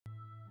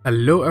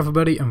Hello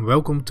everybody and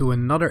welcome to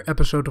another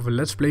episode of a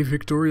Let's Play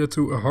Victoria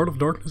 2 A Heart of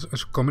Darkness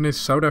as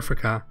Communist South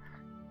Africa.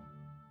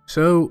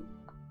 So,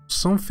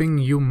 something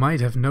you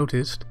might have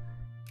noticed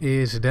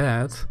is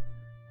that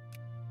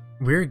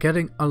we're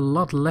getting a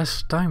lot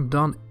less time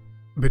done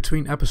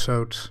between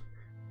episodes.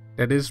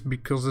 That is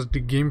because as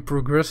the game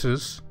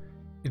progresses,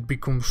 it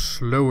becomes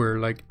slower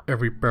like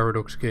every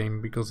Paradox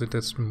game, because it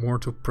has more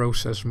to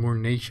process, more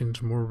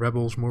nations, more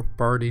rebels, more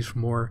parties,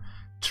 more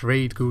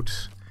trade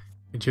goods.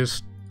 It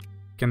just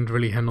can't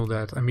really handle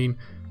that. I mean,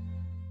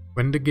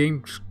 when the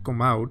games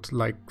come out,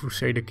 like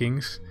Crusader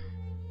Kings,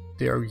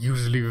 they are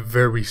usually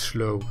very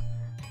slow,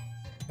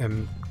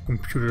 and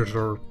computers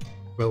are,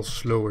 well,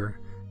 slower.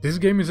 This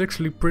game is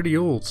actually pretty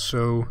old,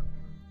 so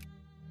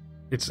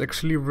it's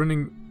actually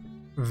running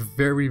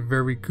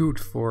very good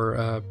for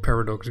a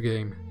Paradox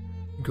game,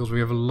 because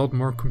we have a lot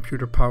more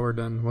computer power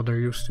than what they're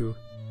used to.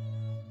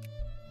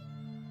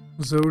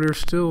 So there's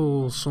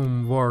still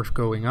some wars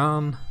going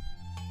on.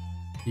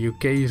 The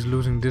UK is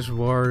losing this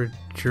war,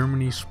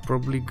 Germany's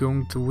probably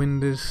going to win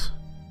this.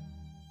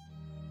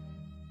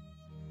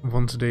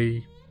 Once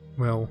they,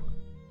 well,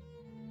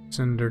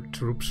 send their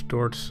troops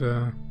towards,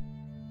 what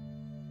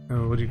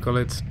do you call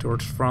it,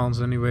 towards France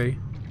anyway.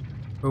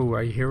 Oh,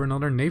 I hear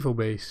another naval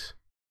base.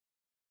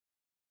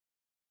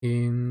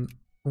 In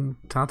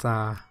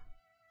Umtata.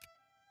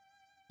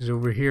 Is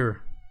over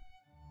here.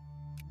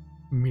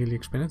 Immediately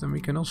expand it, and we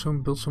can also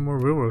build some more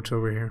railroads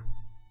over here,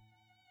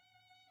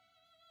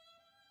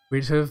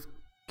 which have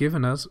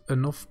given us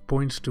enough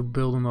points to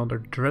build another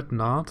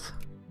dreadnought,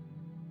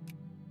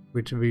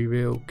 which we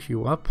will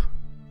queue up.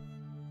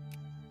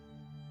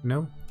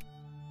 No?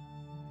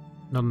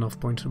 Not enough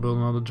points to build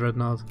another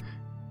dreadnought.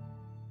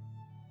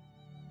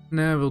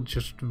 Nah, we'll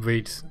just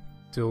wait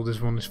till this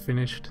one is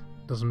finished.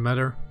 Doesn't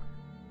matter.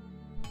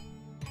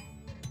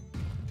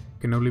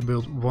 Can only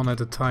build one at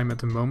a time at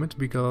the moment,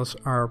 because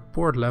our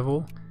port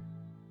level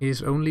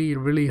is only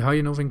really high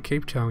enough in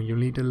Cape Town. You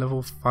need a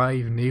level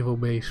 5 naval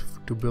base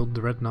to build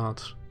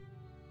dreadnoughts.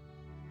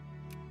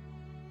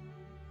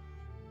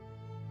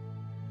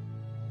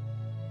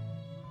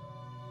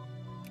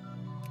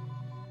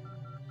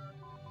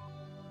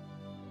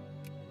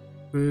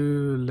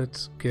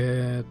 Let's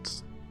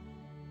get...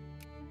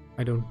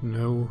 I don't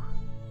know.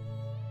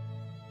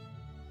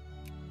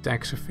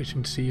 Tax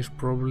efficiency is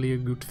probably a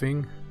good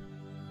thing.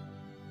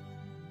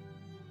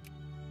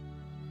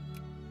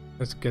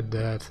 Let's get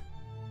that.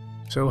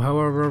 So how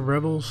are our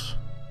rebels?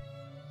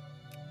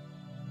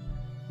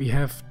 We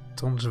have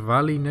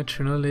Transvaali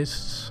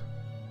nationalists,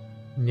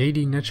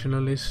 Nadi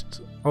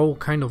nationalists, all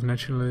kind of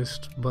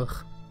nationalists, but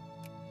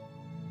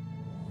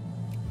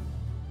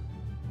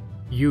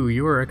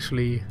you are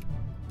actually,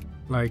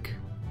 like,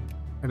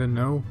 I don't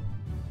know,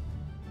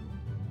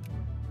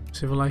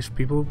 civilized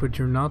people, but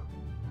you're not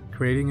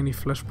creating any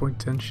flashpoint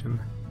tension.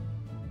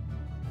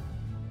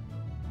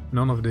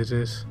 None of this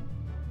is.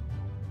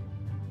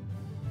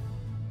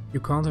 You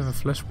can't have a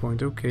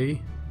flashpoint,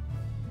 okay.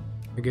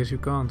 I guess you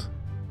can't.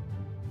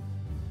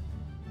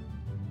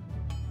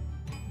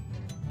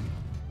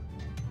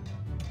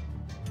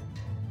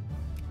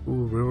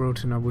 Ooh,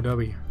 railroads in Abu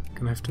Dhabi.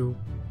 Gonna have to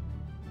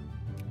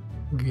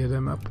get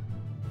them up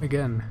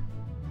again.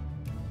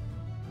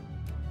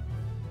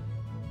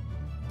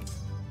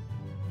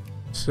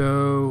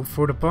 So,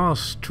 for the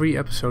past 3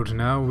 episodes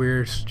now,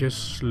 we're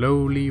just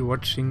slowly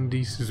watching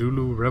these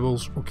Zulu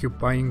rebels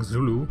occupying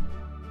Zulu.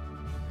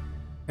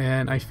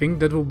 And I think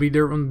that will be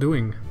their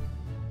undoing.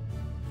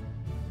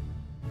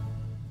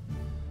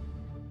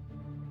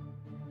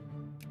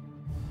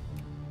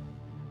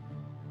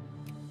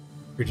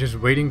 We're just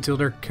waiting till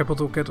their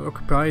capital gets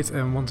occupied,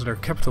 and once their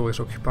capital is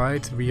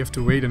occupied, we have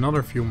to wait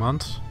another few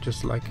months,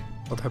 just like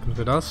what happened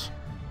with us.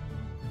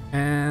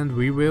 And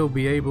we will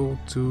be able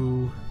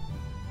to...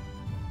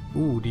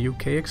 Ooh, the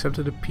UK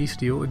accepted a peace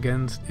deal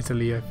against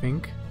Italy, I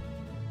think.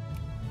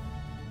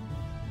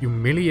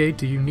 Humiliate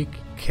the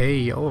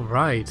UK,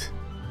 alright.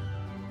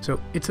 So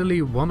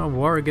Italy won a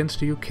war against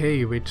the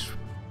UK, which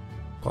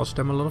cost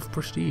them a lot of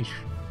prestige.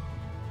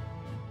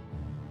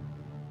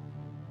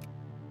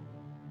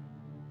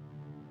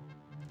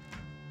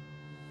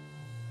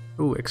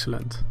 Oh,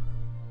 excellent.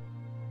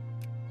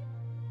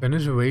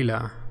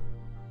 Venezuela.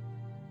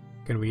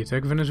 Can we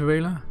attack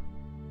Venezuela?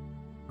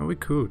 Oh, we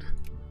could.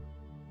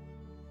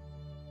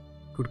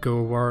 Could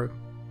go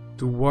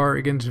to war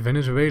against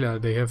Venezuela.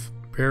 They have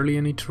barely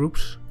any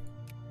troops.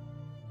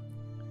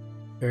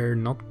 They're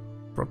not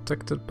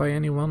protected by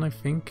anyone, I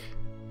think.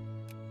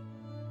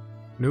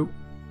 No.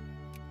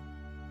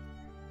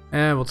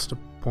 What's the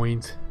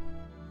point?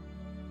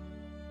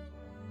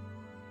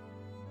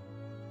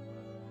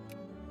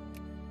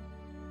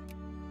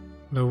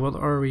 No, what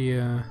are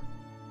we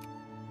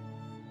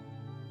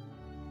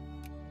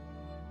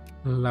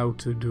allowed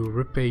to do?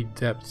 Repay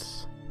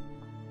debts.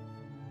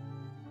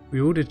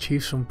 We would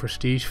achieve some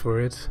prestige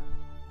for it.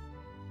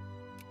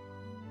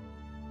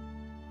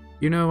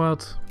 You know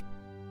what?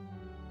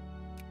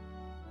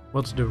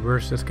 What's the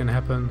worst that can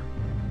happen?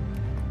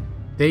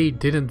 They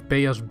didn't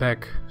pay us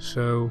back,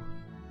 so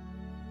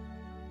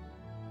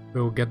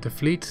We'll get the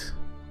fleet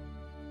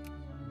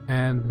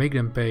and make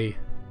them pay.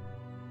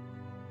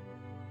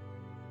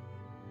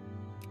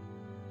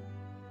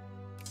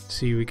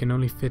 See, we can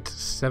only fit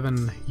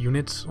 7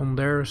 units on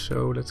there,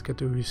 so let's get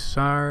the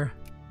Hussar.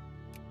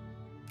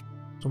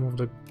 Some of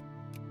the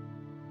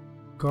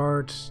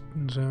guards,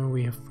 so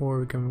we have 4,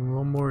 we can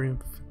 1 more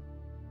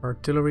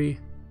artillery.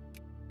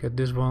 Get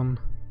this one.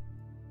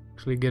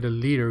 Actually get a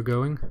leader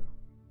going.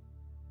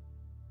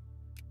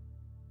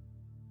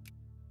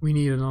 We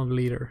need another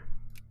leader.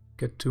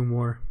 Get 2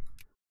 more.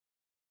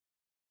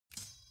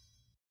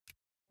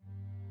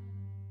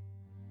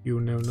 You,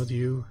 no, not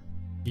you.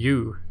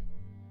 You.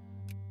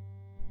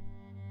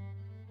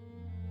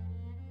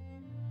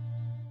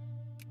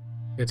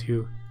 Get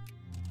you.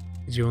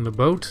 Get you on the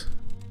boat.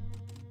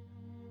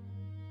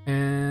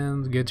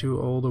 And get you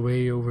all the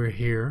way over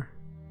here.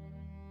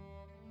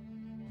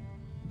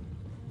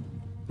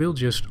 We'll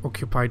just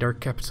occupy their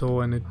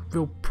capital and it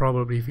will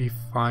probably be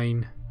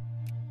fine.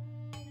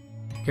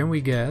 Can we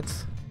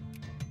get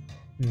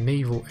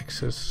naval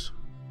access?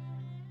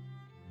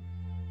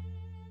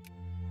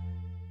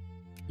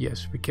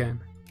 Yes, we can.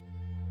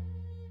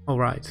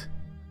 Alright.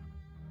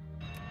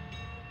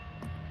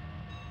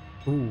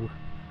 Ooh.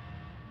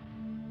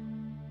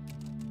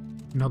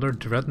 Another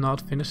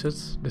dreadnought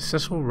finishes the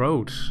Cecil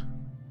Rhodes.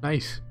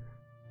 Nice.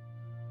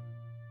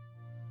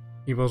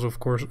 He was of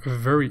course a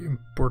very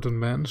important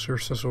man, Sir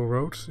Cecil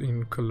Rhodes,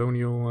 in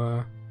colonial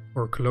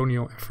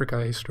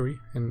Africa history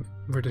and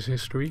British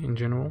history in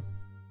general.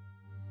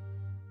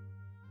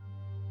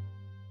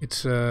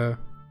 It's where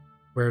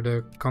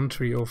the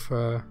country of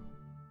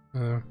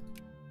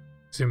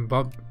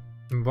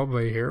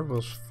Zimbabwe here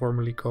was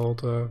formerly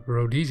called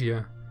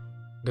Rhodesia.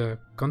 The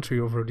country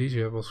of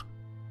Rhodesia was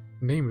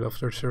named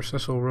after Sir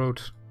Cecil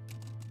Rhodes.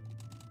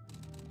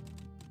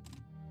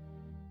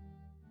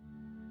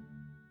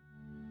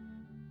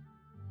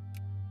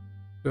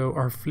 So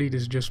our fleet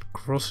is just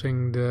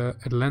crossing the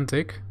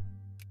Atlantic.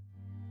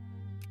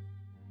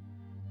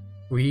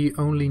 We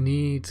only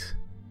need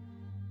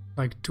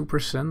like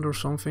 2% or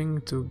something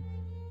to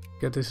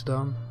get this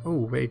done. Oh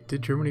wait,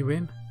 did Germany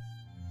win?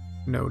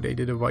 No, they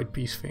did a white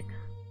peace thing.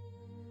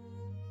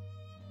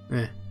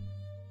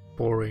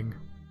 Boring.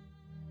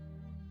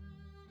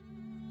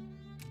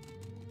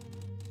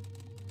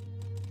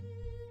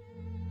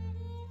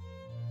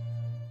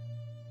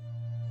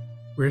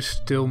 We're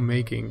still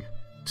making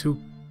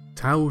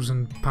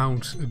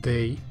 £2,000 a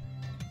day.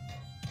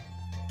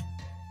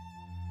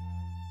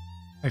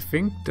 I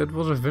think that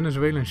was a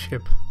Venezuelan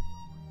ship.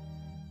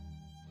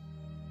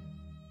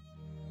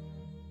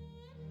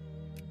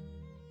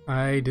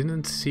 I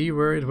didn't see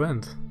where it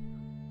went.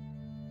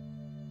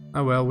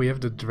 Oh well, we have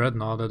the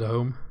dreadnought at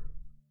home.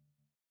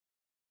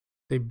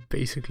 They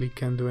basically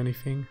can't do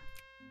anything.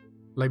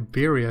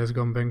 Liberia has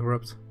gone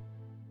bankrupt.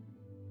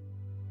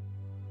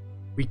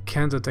 We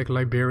can't attack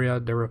Liberia,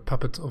 they're a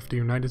puppet of the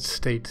United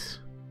States.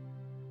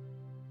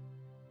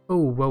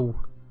 Oh, whoa,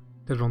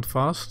 that went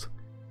fast.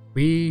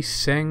 We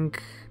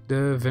sank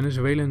the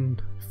Venezuelan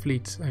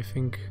fleet, I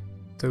think,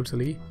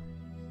 totally.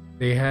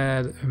 They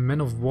had a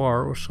man of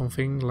war or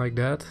something like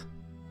that.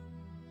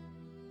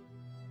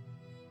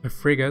 A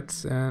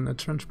frigate and a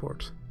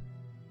transport.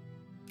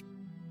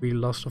 We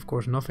lost, of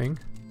course, nothing.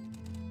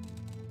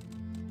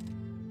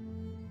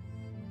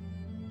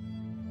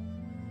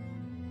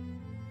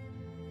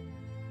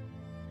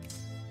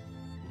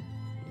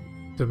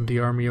 Dump the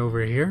army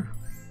over here.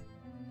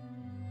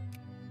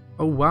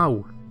 Oh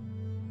wow.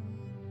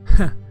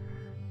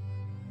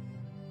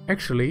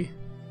 Actually,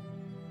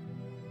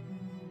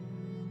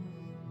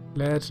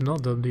 let's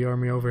not dump the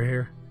army over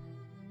here.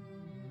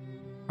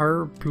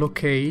 Our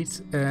blockade,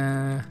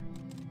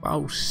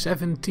 wow,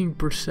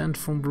 17%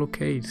 from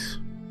blockades.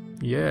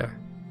 Yeah,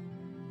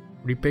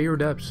 repay your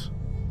debts.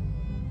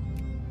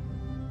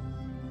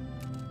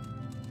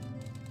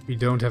 We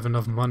don't have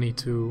enough money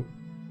to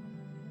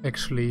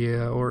actually,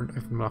 or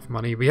enough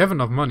money. We have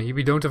enough money,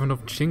 we don't have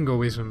enough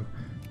jingoism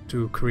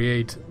to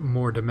create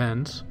more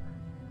demands.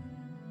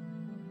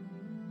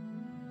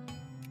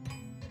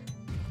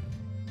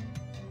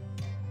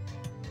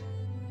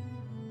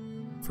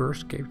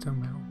 First Cape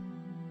Town Mail.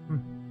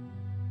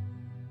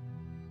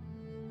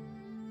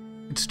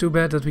 It's too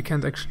bad that we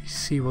can't actually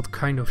see what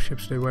kind of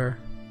ships they were.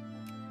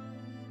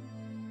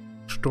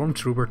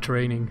 Stormtrooper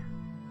training.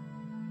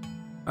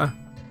 Ah,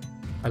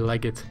 I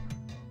like it.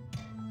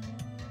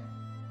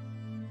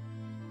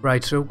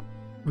 Right, so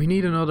we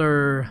need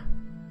another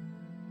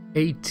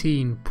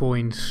 18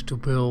 points to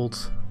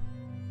build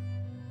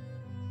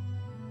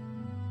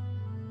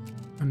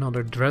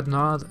another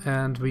dreadnought,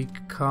 and we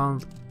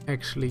can't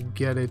actually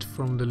get it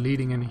from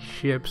deleting any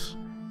ships.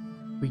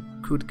 We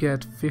could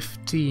get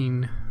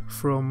 15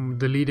 from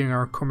deleting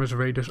our commerce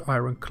raiders,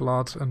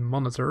 ironclads and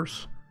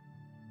monitors,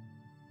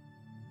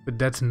 but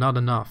that's not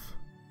enough,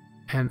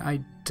 and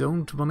I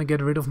don't want to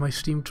get rid of my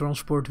steam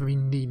transport. We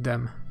need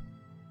them,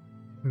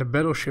 and the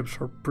battleships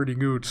are pretty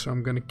good, so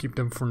I'm gonna keep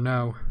them for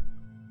now.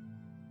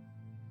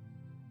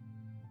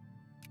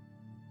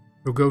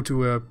 We'll go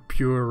to a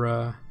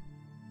pure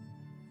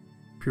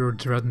pure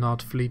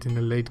dreadnought fleet in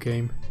the late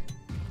game.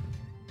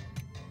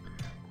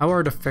 How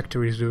are the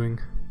factories doing?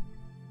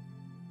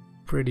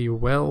 Pretty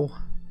well.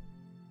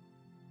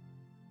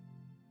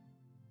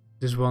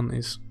 This one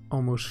is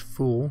almost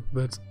full,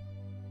 but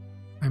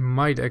I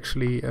might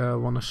actually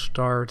want to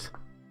start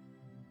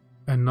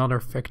another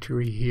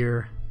factory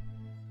here.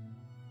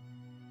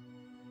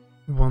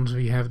 Once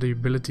we have the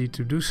ability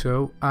to do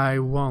so, I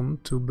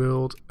want to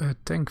build a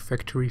tank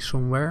factory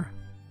somewhere.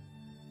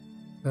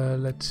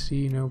 Let's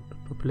see, no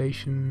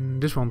population.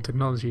 This one,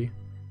 technology.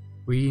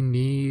 We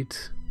need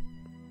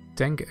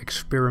tank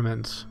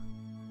experiments.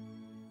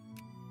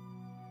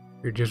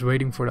 We're just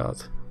waiting for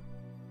that.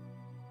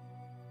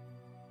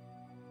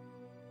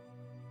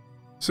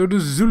 So the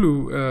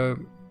Zulu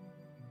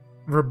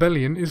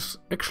rebellion is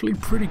actually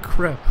pretty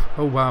crap.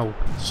 Oh wow,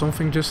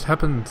 something just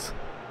happened.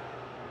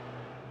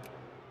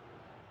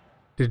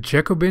 The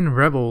Jacobin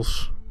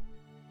rebels.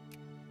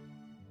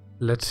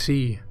 Let's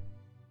see.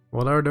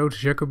 What are those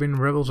Jacobin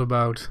rebels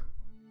about?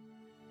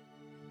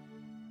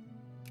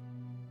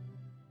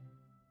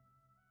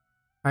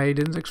 I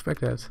didn't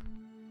expect that.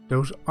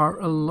 Those are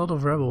a lot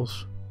of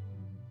rebels.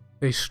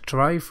 They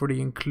strive for the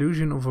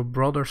inclusion of a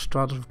broader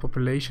stratus of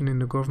population in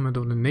the government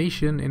of the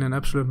nation. In an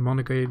absolute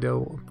monarchy,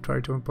 they'll try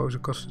to impose a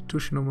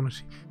constitutional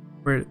monarchy,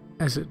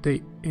 whereas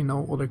they in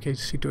all other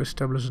cases seek to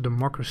establish a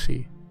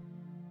democracy.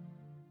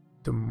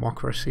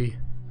 Democracy.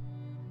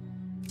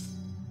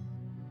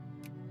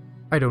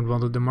 I don't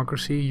want a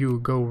democracy. You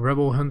go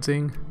rebel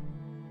hunting.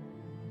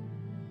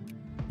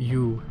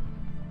 You.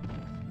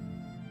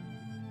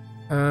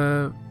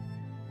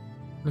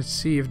 Let's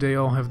see if they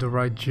all have the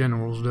right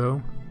generals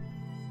though.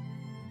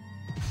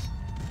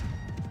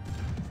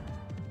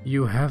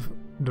 You have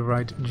the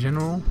right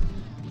general.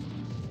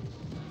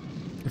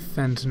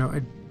 Defense. No,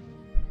 I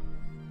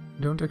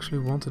don't actually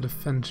want a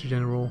defense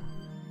general.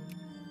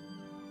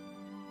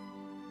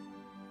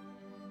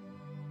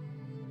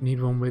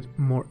 Need one with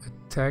more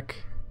attack.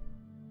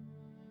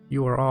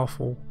 You are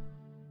awful.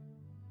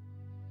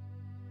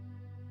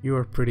 You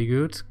are pretty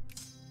good.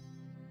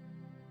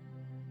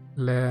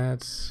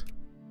 Let's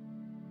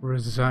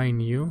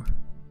resign you.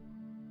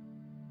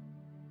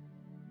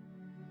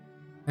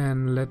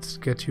 And let's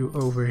get you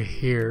over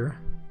here.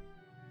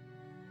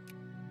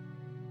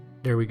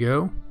 There we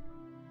go.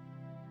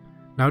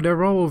 Now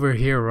they're all over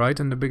here, right?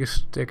 And the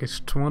biggest stack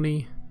is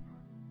 20.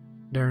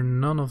 There are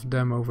none of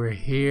them over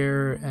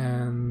here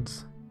and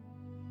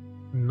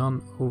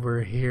none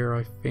over here,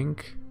 I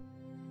think.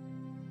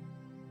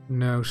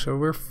 No, so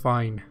we're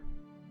fine.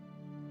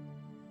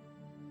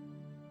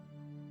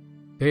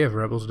 They have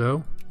rebels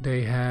though.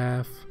 They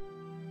have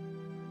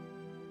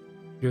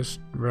just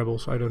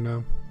rebels, I don't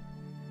know.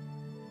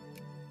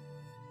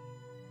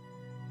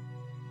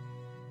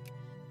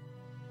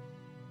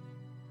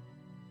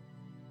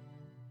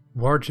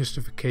 War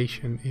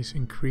justification is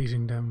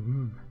increasing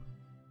them.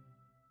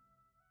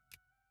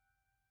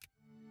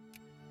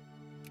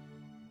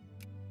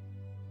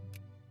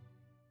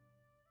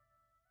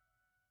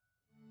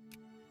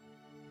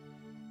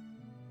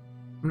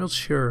 I'm not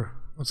sure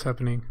what's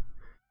happening.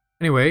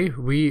 Anyway,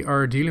 we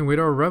are dealing with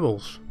our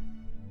rebels.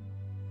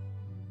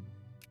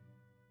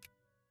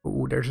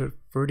 Oh, there's a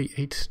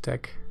 38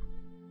 stack.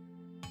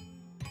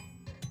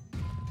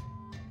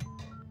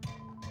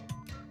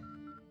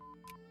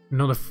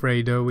 Not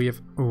afraid though, we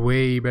have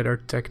way better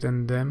tech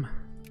than them,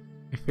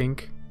 I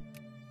think.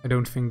 I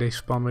don't think they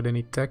spawn with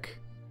any tech.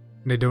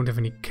 And they don't have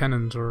any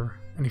cannons or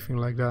anything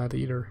like that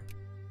either.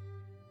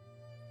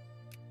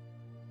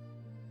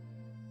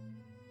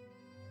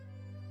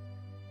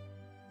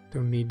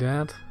 Don't need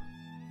that.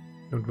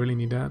 Don't really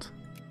need that.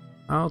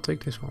 I'll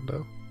take this one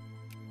though.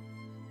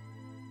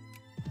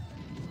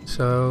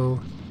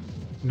 So,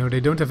 no, they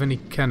don't have any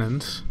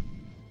cannons.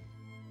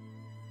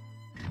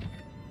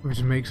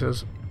 Which makes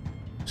us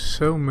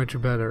so much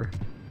better.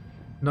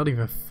 Not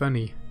even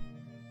funny.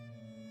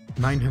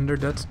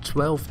 900, that's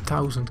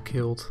 12,000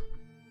 killed.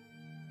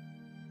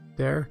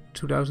 There,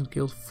 2,000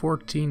 killed,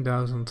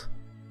 14,000.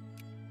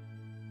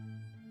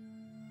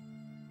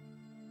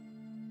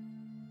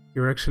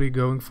 You're actually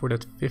going for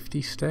that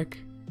 50 stack?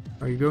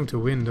 Are you going to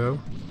win though?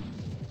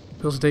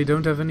 Because they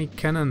don't have any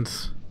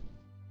cannons.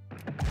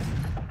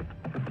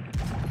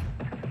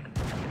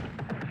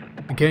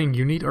 Again,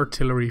 you need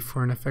artillery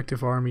for an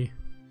effective army.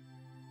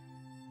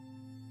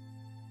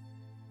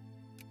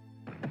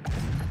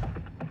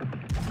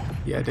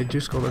 Yeah, they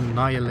just got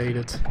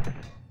annihilated.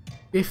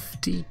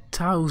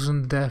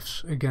 50,000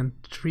 deaths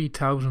against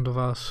 3,000 of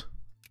us.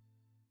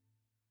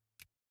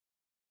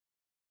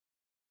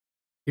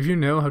 If you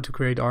know how to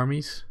create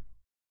armies,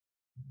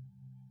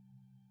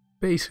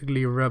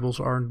 basically rebels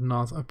are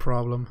not a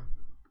problem.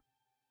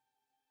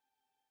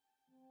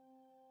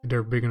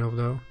 They're big enough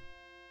though.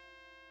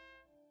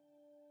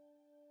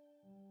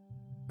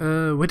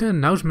 With the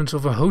announcements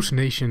of a host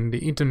nation,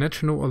 the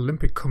International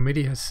Olympic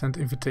Committee has sent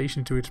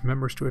invitation to its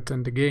members to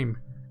attend the game.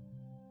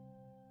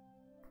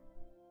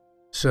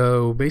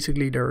 So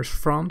basically there is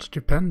France,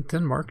 Japan,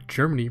 Denmark,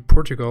 Germany,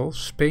 Portugal,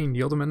 Spain,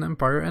 the Ottoman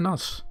Empire and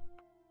us.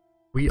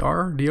 We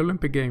are the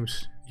Olympic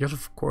Games. Yes,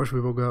 of course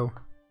we will go.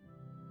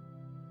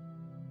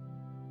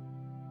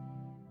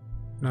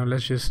 Now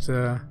let's just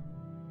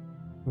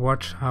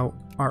watch how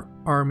our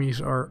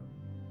armies are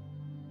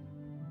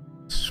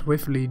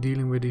swiftly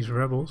dealing with these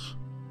rebels.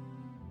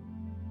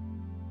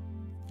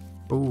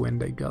 Oh,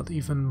 and they got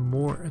even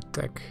more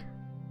attack.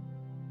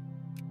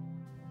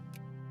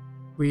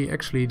 We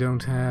actually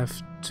don't have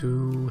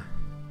to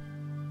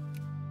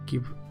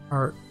keep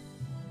our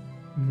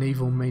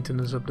naval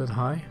maintenance up that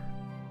high.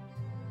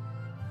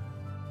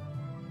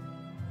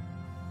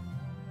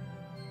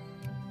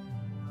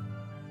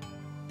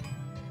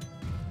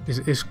 This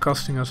is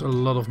costing us a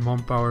lot of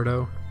manpower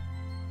though.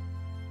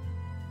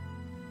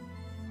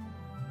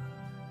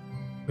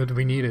 But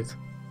we need it.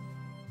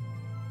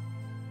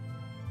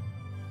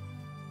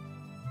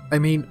 I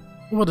mean,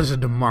 what is a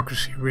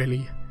democracy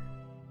really?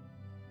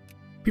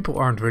 People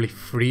aren't really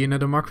free in a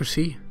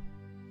democracy.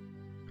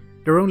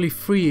 They're only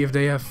free if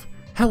they have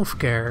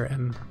healthcare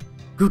and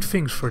good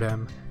things for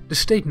them. The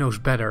state knows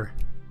better.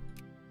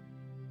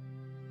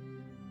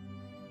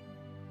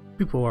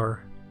 People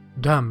are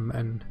dumb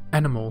and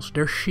animals.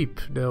 They're sheep.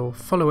 They'll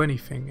follow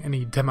anything,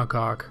 any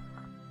demagogue.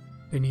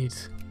 They need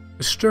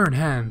a stern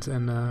hand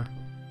and a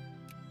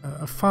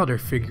father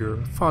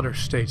figure, a father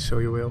state, so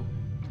you will.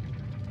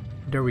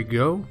 There we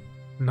go.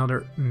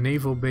 Another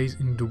naval base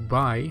in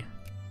Dubai.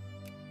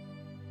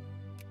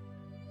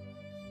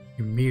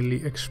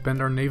 Immediately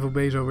expand our naval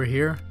base over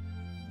here.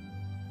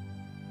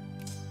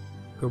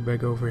 Go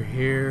back over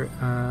here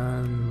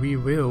and we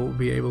will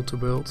be able to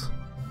build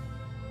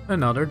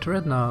another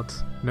dreadnought.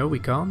 No, we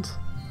can't.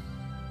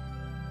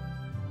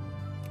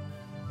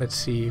 Let's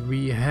see,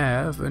 we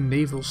have a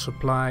naval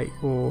supply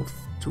of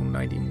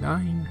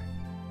 299.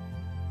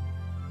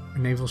 Our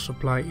naval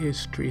supply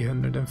is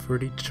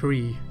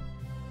 333.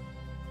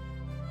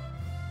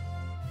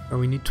 Oh,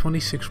 we need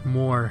 26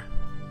 more.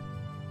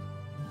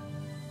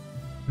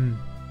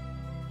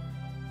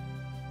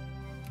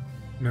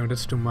 No,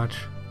 that's too much.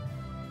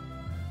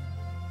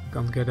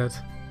 Can't get it.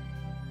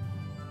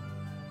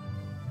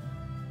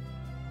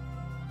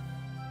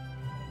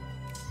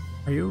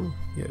 Are you?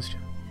 Yes,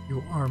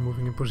 you are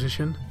moving in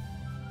position.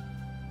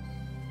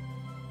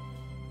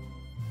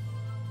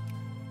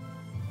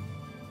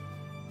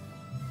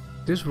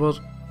 This was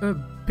a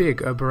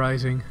big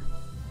uprising.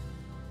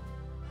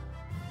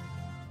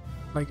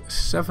 Like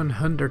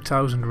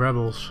 700,000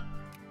 rebels.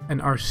 And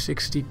our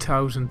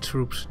 60,000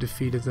 troops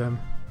defeated them.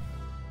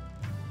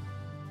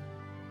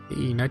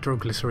 The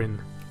nitroglycerin.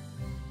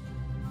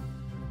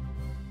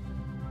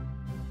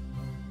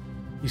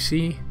 You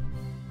see,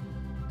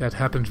 that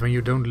happens when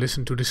you don't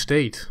listen to the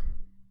state.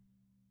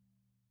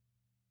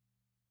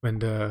 When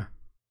the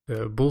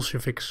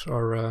Bolsheviks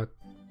are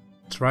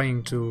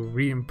trying to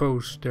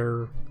reimpose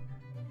their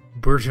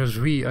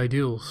bourgeoisie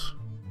ideals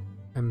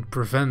and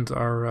prevent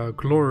our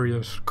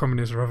glorious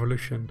communist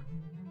revolution.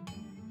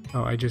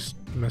 Oh, I just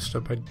messed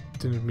up. I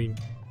didn't mean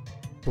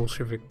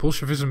Bolshevik.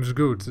 Bolshevism is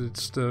good.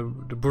 It's the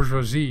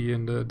bourgeoisie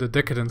and the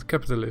decadent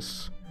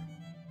capitalists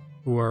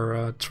who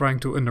are trying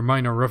to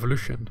undermine our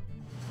revolution.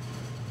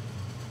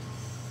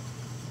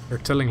 They're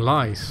telling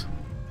lies.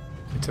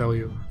 I tell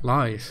you,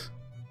 lies.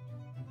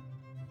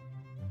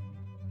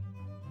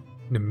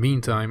 In the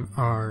meantime,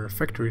 our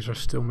factories are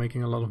still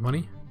making a lot of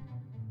money.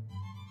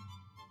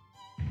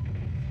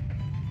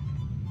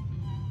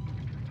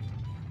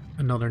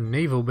 Another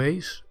naval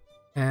base.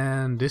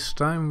 And this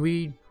time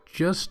we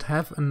just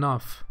have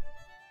enough.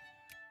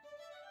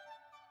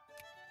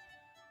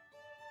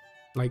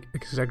 Like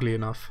exactly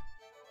enough.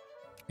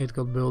 It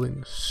got built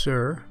in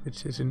Sur,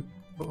 which is in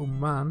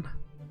Oman.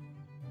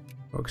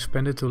 We'll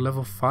expand it to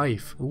level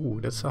 5. Ooh,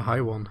 that's a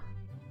high one.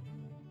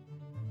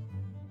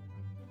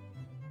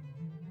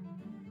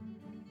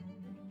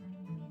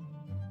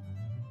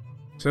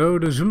 So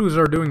the Zulus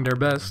are doing their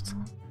best.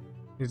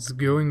 It's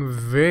going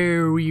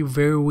very,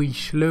 very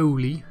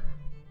slowly.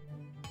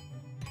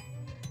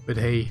 But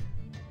hey,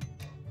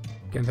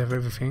 can't have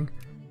everything.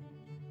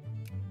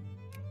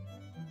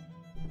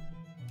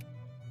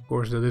 Of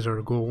course, that is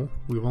our goal.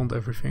 We want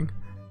everything.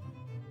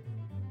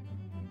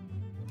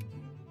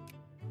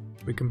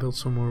 We can build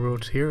some more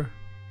roads here.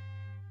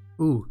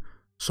 Ooh,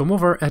 some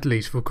of our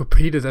athletes who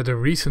competed at the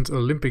recent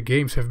Olympic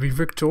Games have been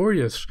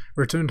victorious,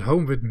 returned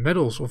home with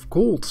medals of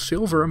gold,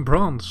 silver and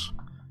bronze.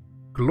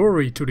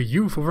 Glory to the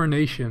youth of our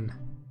nation.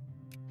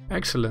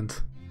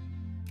 Excellent.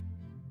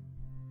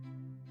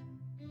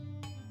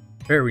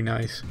 Very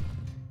nice.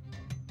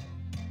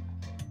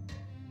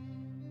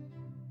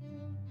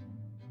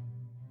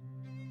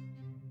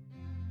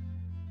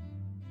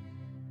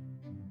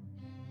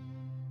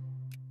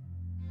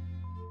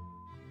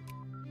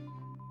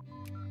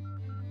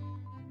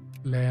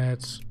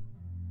 Let's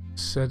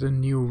set a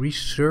new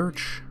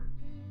research.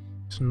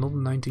 It's not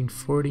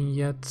 1914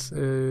 yet.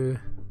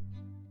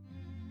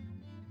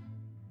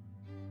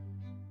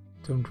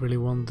 Don't really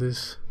want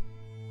this.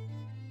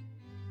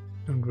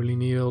 Don't really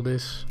need all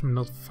this. I'm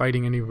not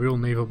fighting any real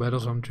naval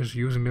battles, I'm just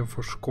using them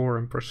for score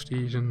and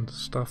prestige and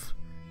stuff.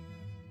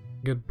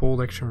 Get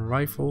bolt action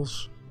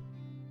rifles.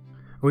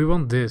 We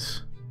want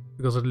this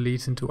because it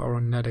leads into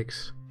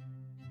aeronautics.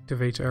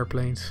 Activates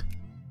airplanes.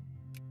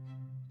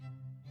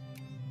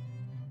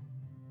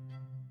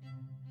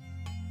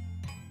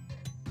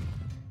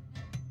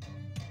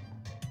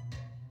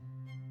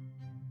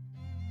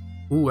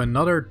 Ooh,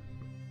 another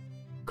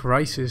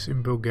crisis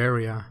in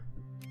Bulgaria.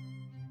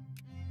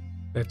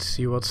 Let's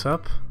see what's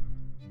up.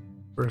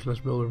 First, let's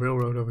build a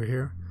railroad over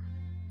here.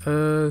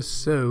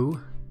 So,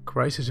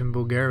 crisis in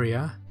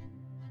Bulgaria.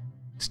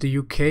 It's the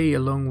UK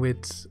along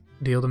with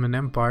the Ottoman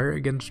Empire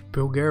against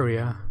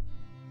Bulgaria.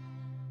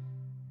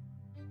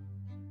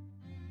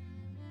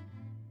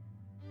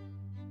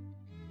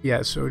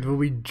 Yeah, so it will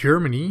be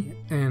Germany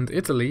and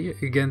Italy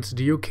against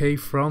the UK,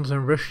 France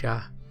and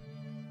Russia.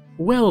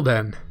 Well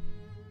then,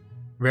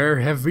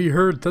 where have we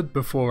heard that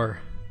before?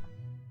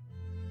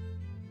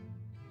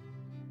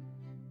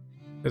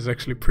 That's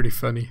actually pretty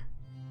funny.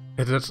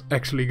 That that's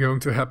actually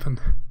going to happen.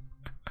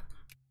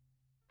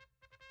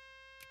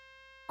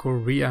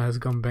 Korea has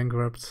gone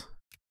bankrupt.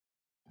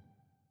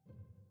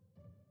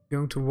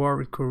 Going to war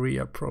with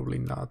Korea? Probably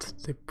not.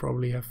 They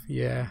probably have,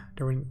 yeah,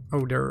 they're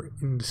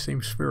in the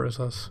same sphere as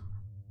us.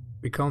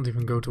 We can't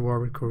even go to war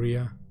with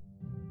Korea.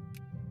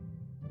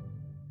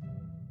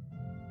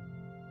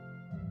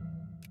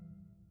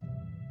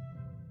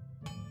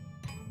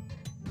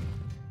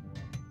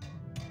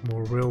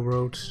 More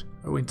railroads.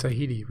 Oh, in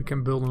Tahiti. We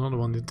can build another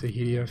one in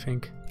Tahiti, I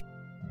think.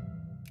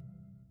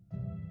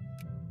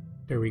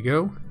 There we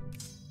go.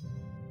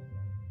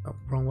 Oh,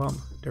 wrong one.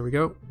 There we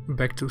go.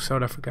 Back to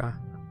South Africa.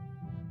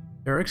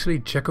 There are actually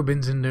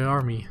Jacobins in the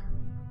army.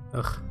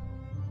 Ugh.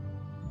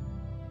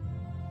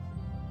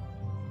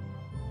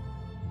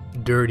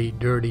 Dirty,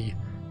 dirty,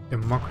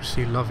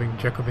 democracy-loving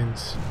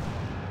Jacobins.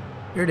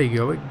 Here they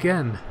go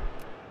again.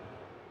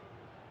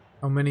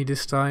 How many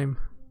this time?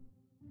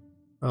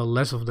 Well,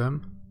 less of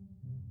them.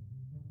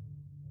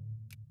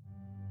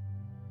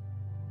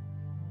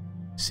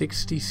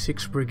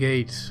 66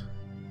 brigades.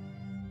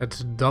 That's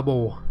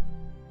double.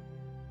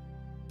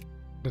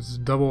 That's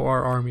double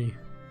our army.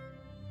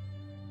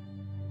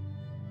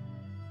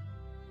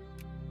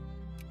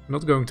 We're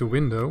not going to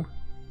win though.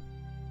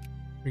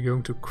 We're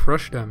going to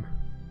crush them.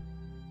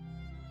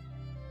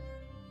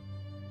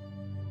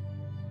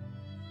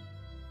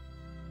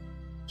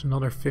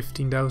 Another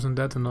 15,000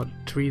 dead, another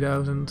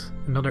 3,000,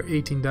 another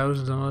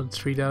 18,000, another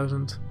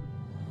 3,000.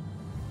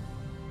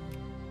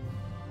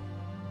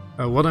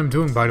 What I'm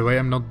doing, by the way,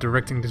 I'm not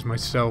directing this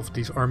myself.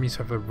 These armies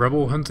have a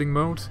rebel hunting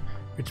mode,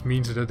 which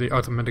means that they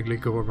automatically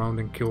go around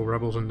and kill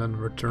rebels and then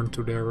return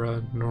to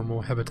their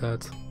normal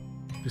habitat,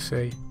 to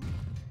say.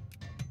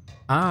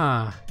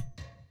 Ah!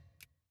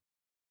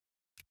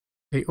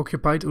 They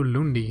occupied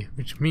Ulundi,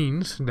 which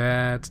means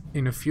that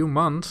in a few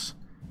months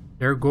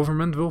their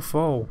government will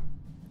fall.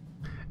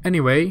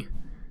 Anyway,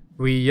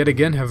 we yet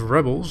again have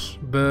rebels,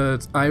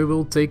 but I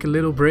will take a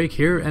little break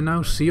here and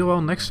now see you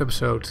all next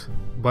episode.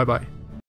 Bye bye.